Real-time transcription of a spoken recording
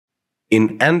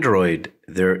In Android,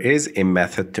 there is a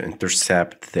method to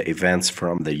intercept the events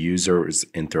from the user's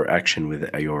interaction with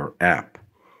your app.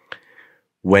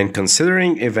 When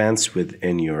considering events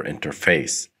within your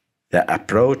interface, the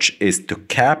approach is to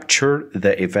capture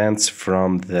the events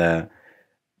from the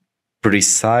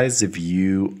precise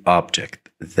view object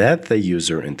that the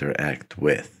user interacts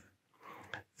with.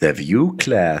 The view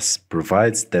class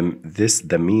provides them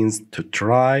the means to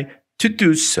try to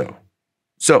do so.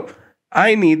 So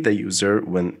I need the user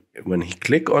when he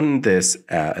click on this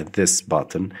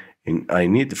button, and I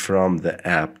need from the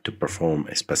app to perform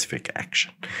a specific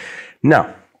action.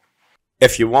 Now,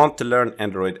 if you want to learn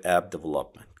Android app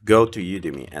development, go to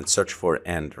Udemy and search for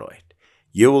Android.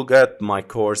 You will get my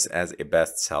course as a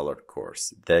bestseller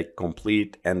course, the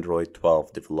complete Android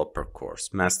 12 developer course,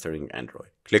 Mastering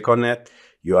Android. Click on it.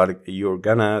 You're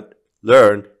gonna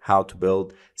learn how to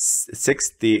build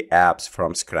 60 apps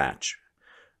from scratch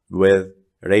with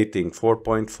rating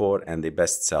 4.4 and a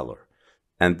bestseller.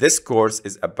 And this course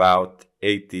is about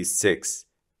 86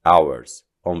 hours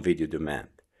on video demand,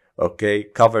 okay,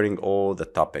 covering all the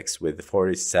topics with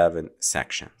 47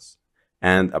 sections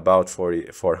and about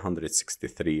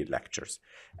 463 lectures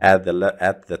at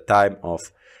the time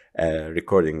of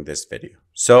recording this video.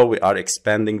 So we are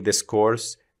expanding this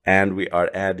course and we are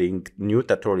adding new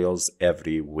tutorials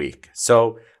every week.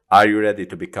 So are you ready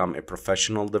to become a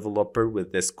professional developer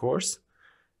with this course?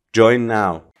 Join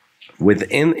now.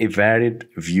 Within a varied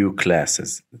view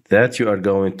classes that you are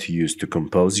going to use to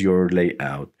compose your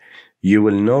layout, you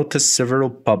will notice several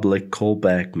public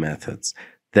callback methods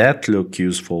that look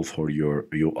useful for your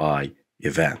UI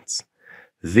events.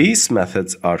 These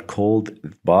methods are called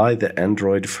by the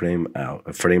Android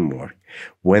framework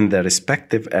when the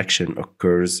respective action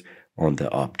occurs on the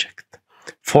object.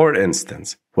 For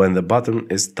instance, when the button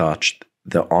is touched,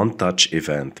 the onTouch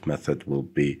event method will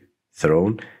be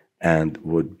thrown and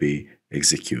would be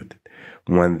executed.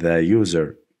 When the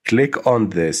user click on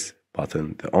this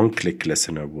button, the onClick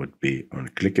listener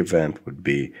onClick event would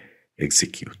be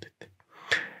executed.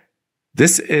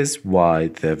 This is why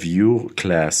the view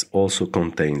class also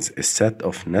contains a set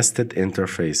of nested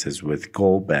interfaces with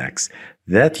callbacks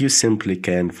that you simply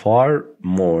can far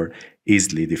more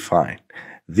easily define.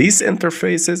 These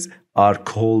interfaces are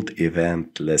called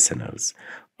event listeners,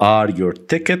 are your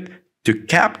ticket to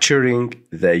capturing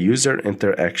the user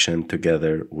interaction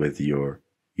together with your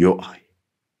UI.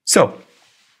 So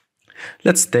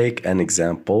let's take an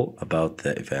example about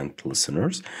the event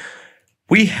listeners.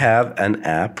 We have an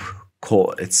app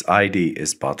called its ID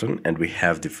is button, and we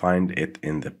have defined it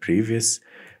in the previous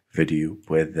video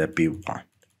with the B1.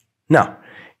 Now,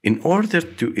 in order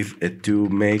to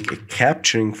make a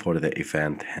capturing for the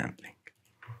event handling,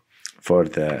 for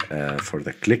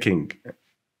the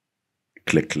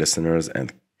click listeners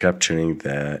and capturing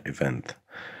the event,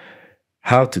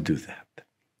 how to do that?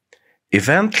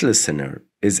 Event listener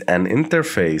is an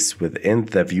interface within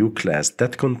the view class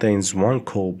that contains one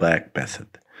callback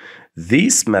method.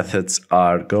 These methods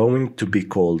are going to be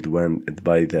called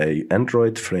by the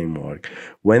Android framework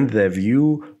when the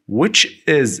view which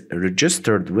is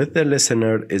registered with the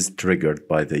listener is triggered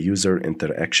by the user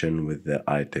interaction with the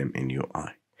item in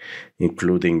UI,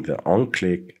 including the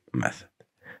onClick method.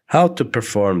 How to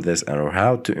perform this or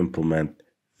how to implement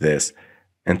this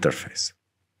interface?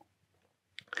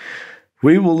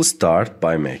 We will start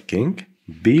by making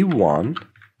b1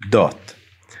 dot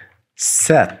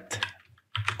set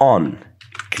on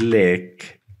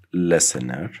click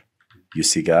listener. You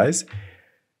see, guys,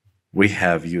 we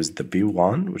have used the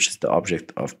b1, which is the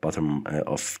object of button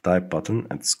of type button,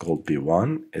 and it's called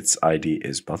b1. Its ID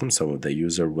is button, so the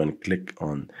user when click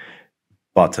on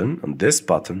this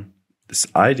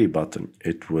ID button,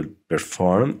 it will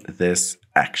perform this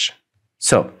action.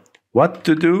 So what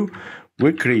to do?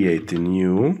 We create a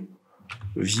new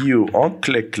view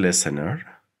onClick listener,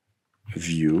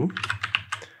 view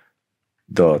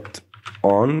dot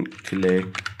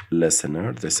onClick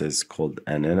listener. This is called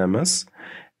anonymous,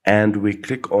 and we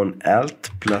click on Alt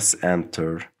plus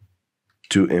Enter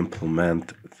to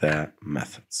implement the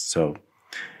methods. So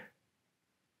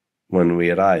when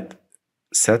we write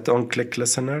set onClick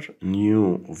listener,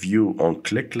 new view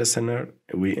onClick listener,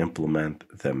 we implement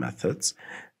the methods,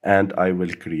 and I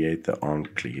will create the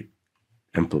onClick,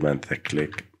 implement the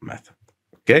click method.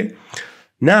 Okay,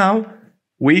 now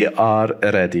we are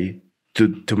ready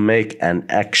to make an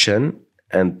action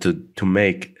and to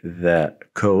make the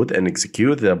code and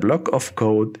execute the block of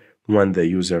code when the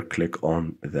user click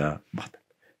on the button.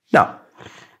 Now,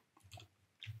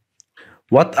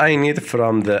 what I need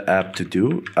from the app to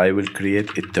do, I will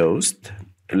create a toast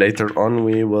Later on,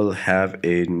 we will have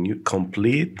a new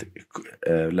complete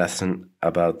lesson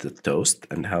about the toast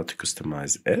and how to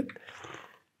customize it.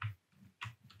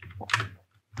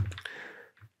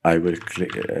 I will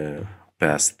click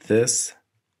pass this,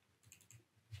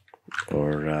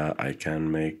 or I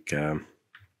can make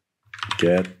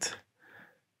get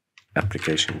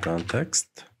application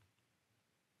context,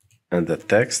 and the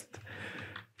text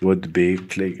would be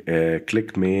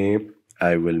click me.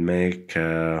 I will make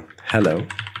hello,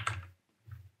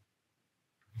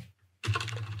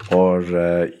 or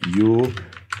you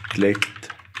clicked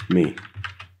me.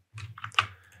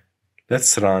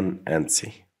 Let's run and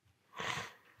see.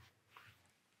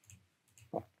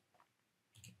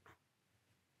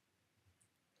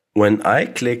 When I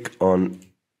click on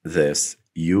this,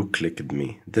 you clicked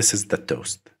me. This is the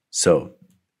toast. So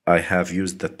I have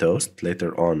used the toast.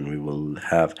 Later on, we will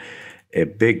have a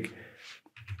big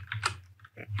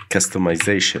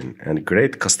customization and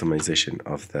great customization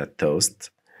of that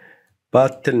toast.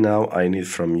 But till now, I need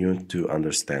from you to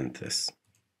understand this.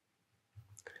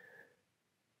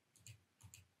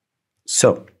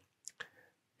 So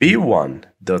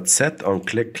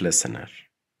b1.setOnClickListener,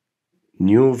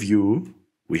 new view.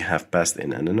 We have passed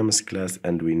an anonymous class,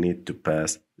 and we need to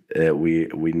pass.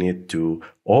 We need to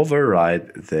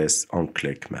override this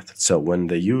onClick method. So when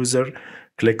the user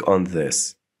click on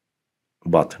this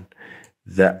button,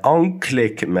 the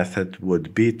onClick method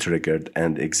would be triggered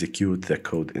and execute the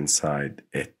code inside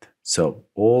it. So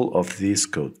all of these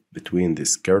code between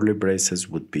these curly braces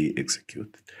would be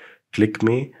executed. Click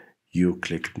me, you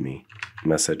clicked me.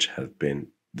 Message has been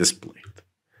displayed.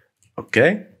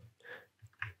 Okay?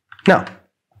 Now,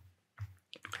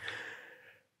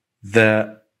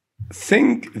 the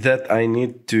thing that I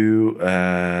need to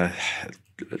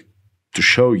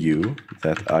show you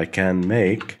that I can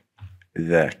make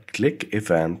the click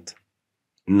event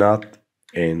not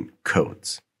in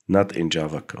codes, not in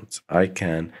Java codes. I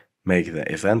can make the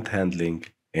event handling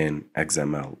in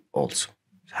XML also.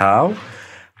 How?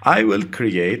 I will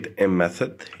create a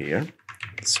method here.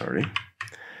 Sorry.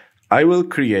 I will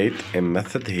create a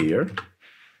method here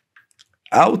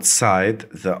outside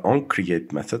the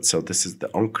onCreate method. So this is the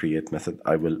onCreate method.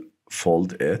 I will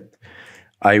fold it.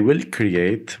 I will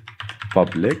create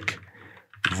public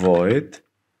void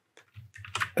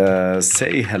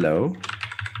say hello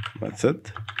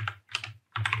method.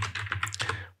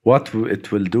 What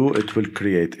it will do, it will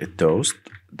create a toast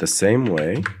the same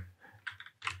way.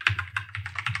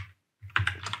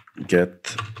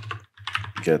 Get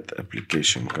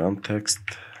application context.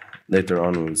 Later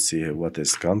on, we'll see what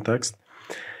is context.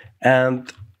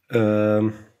 And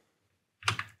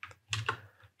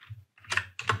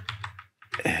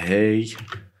hey,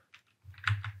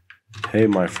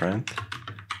 my friend.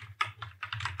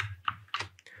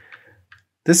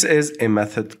 This is a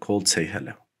method called say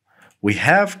hello. We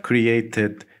have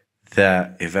created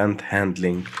the event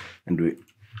handling and we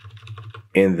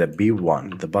in the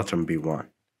B1, the bottom B1.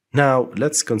 Now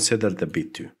let's consider the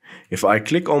B2. If I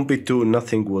click on B2,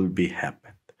 nothing will be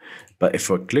happened. But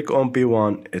if I click on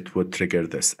B1, it would trigger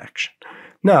this action.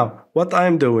 Now, what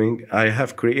I'm doing, I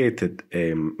have created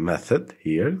a method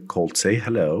here called say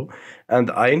hello, and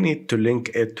I need to link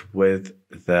it with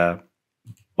the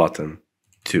button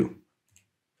 2.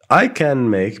 I can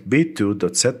make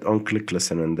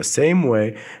b2.setOnClickListener in the same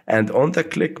way, and on the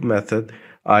click method,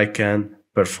 I can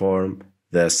perform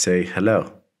the say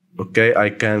hello. Okay, I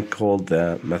can call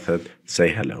the method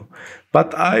say hello,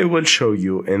 but I will show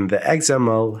you in the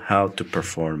XML how to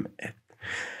perform it.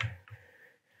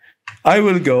 I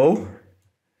will go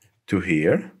to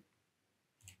here.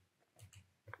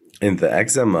 In the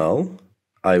XML,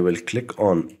 I will click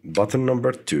on button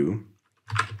number 2,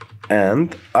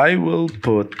 and I will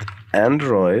put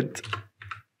Android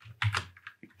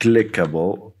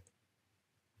clickable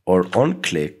or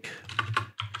onClick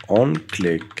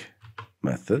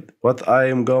method. What I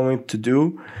am going to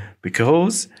do,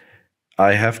 because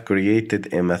I have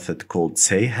created a method called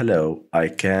say hello, I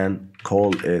can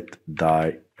call it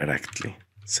directly.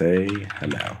 Say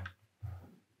hello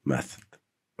method.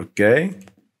 Okay?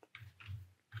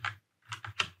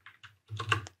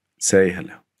 Say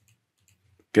hello.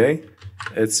 Okay?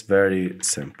 It's very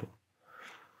simple.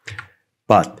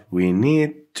 But we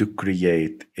need to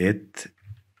create it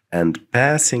and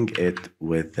passing it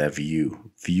with the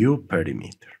view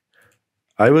parameter.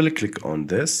 I will click on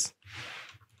this,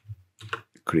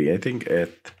 creating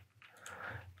it.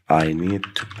 I need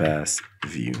to pass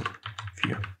view.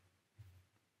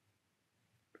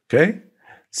 Okay?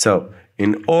 So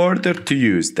in order to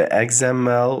use the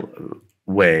XML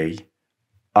way,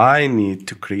 I need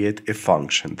to create a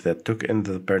function that took in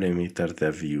the parameter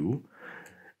the view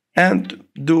and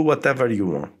do whatever you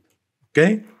want.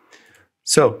 Okay?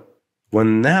 So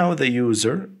when now the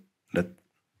user,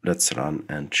 let's run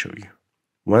and show you.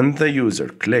 When the user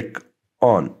click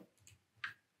on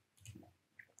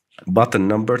button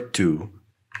number 2,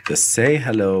 the say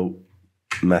hello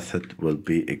method will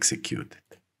be executed.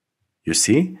 You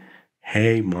see?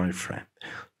 Hey, my friend.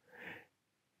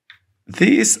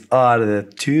 These are the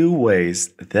 2 ways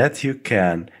that you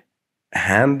can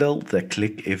handle the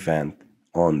click event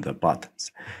on the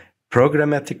buttons.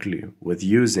 Programmatically, with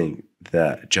using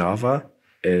the Java,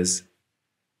 is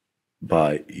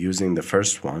by using the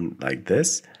first one like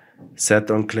this, set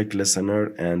on click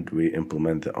listener, and we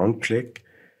implement the on click.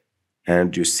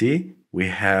 And you see, we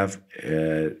have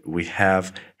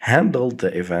handled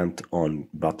the event on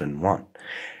button 1.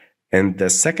 And the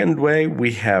second way,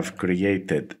 we have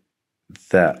created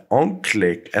the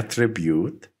on-click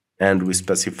attribute, and we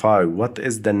specify what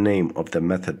is the name of the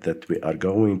method that we are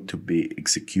going to be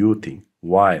executing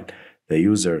while the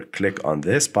user click on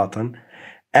this button.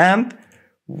 And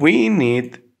we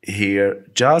need here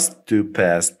just to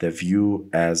pass the view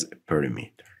as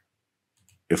parameter.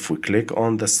 If we click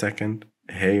on the second,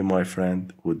 hey, my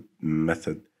friend, would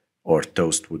method or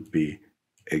toast would be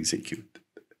executed.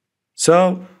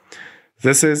 So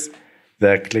this is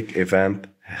the click event,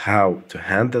 how to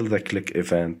handle the click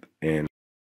event in